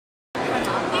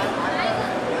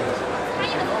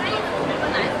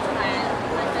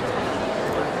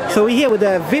So we're here with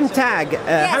the VimTag.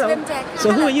 Yes, hello. VimTag.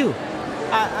 So who are you?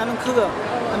 I'm Kugo.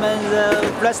 I'm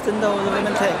the president of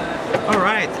VimTag. All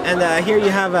right, and here you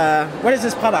have what is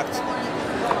this product?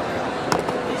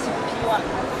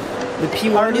 The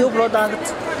P1. Our new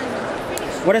product.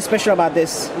 What is special about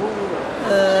this?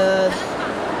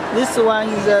 This one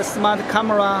is a smart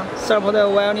camera, support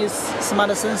wireless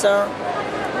smart sensor.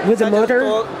 With the motor?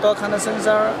 Door kind of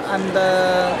sensor and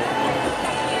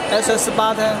SS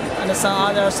button and some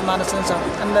other smart sensor.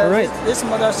 And right. this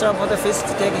model support face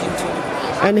detection too.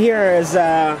 And here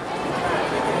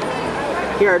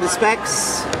are the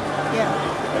specs.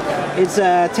 Yeah. It's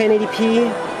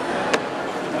 1080p,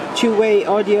 two-way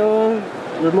audio,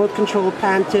 remote control,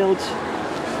 pan tilt,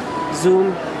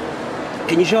 zoom.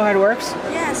 Can you show how it works?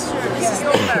 Yes, sure. This is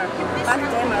dimmer, left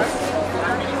dimmer.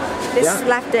 This is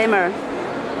left dimmer.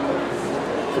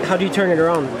 How do you turn it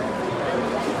around?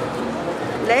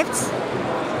 Left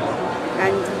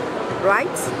and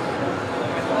right.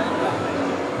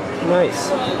 Nice.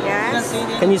 Yes.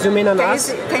 Can you zoom in on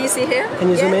us? Can you see here? Can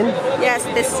you zoom in? Yes,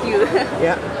 this is you.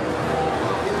 Yeah.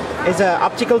 It's an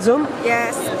optical zoom?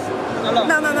 Yes.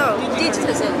 No.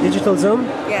 Digital zoom. Digital zoom?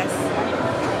 Yes.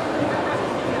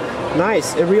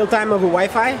 Nice. A real time over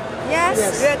Wi-Fi?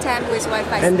 Yes. Real time with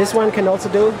Wi-Fi. And this one can also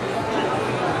do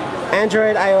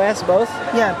Android, iOS, both?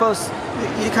 Yeah, both.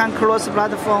 You can cross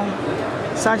platform,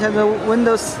 such as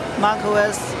Windows, Mac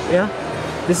OS. Yeah.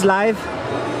 This is live?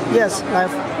 Yes,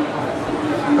 live.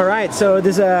 All right. So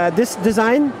this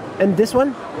design and this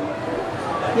one?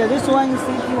 Yeah, this one is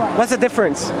CP1. What's the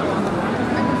difference?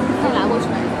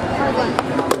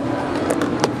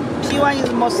 P1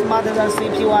 is more smarter than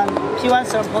CP1. P1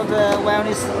 support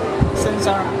wireless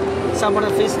sensor,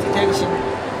 support face detection.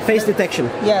 Face detection.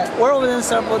 Yeah, all of them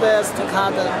support SD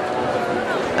card.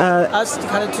 SD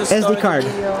card to store SD card.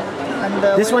 video. And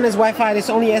This one is Wi-Fi. It's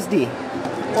only SD.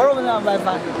 all of them are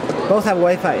Wi-Fi. Both have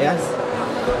Wi-Fi. Yes.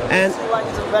 And This one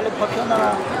is very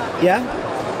popular. yeah.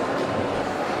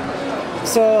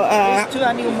 So These two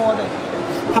are new model.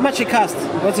 how much it cost?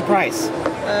 What's the price?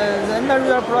 The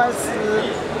interior price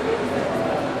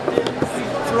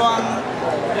from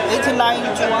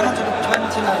 89 to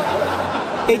 129.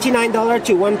 $89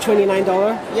 to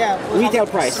 $129. Yeah, we Retail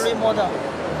have price. Three model,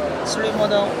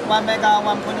 1 mega,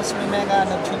 1.3 mega,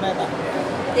 and 2 mega.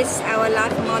 This is our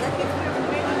live model.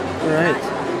 All right.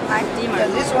 Live dimmer. Yeah,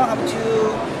 this one have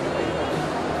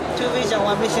two vision.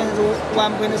 One vision is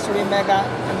 1.3 mega,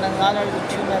 and another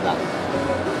is 2 mega.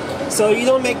 So you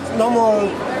don't make normal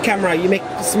camera. You make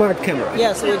smart camera.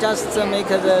 Yes, we just make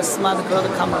the smart cloud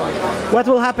camera. What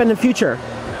will happen in the future?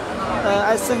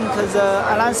 I think the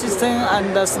alarm system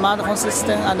and the smart home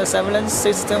system and the surveillance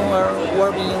system will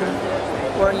work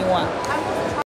in one.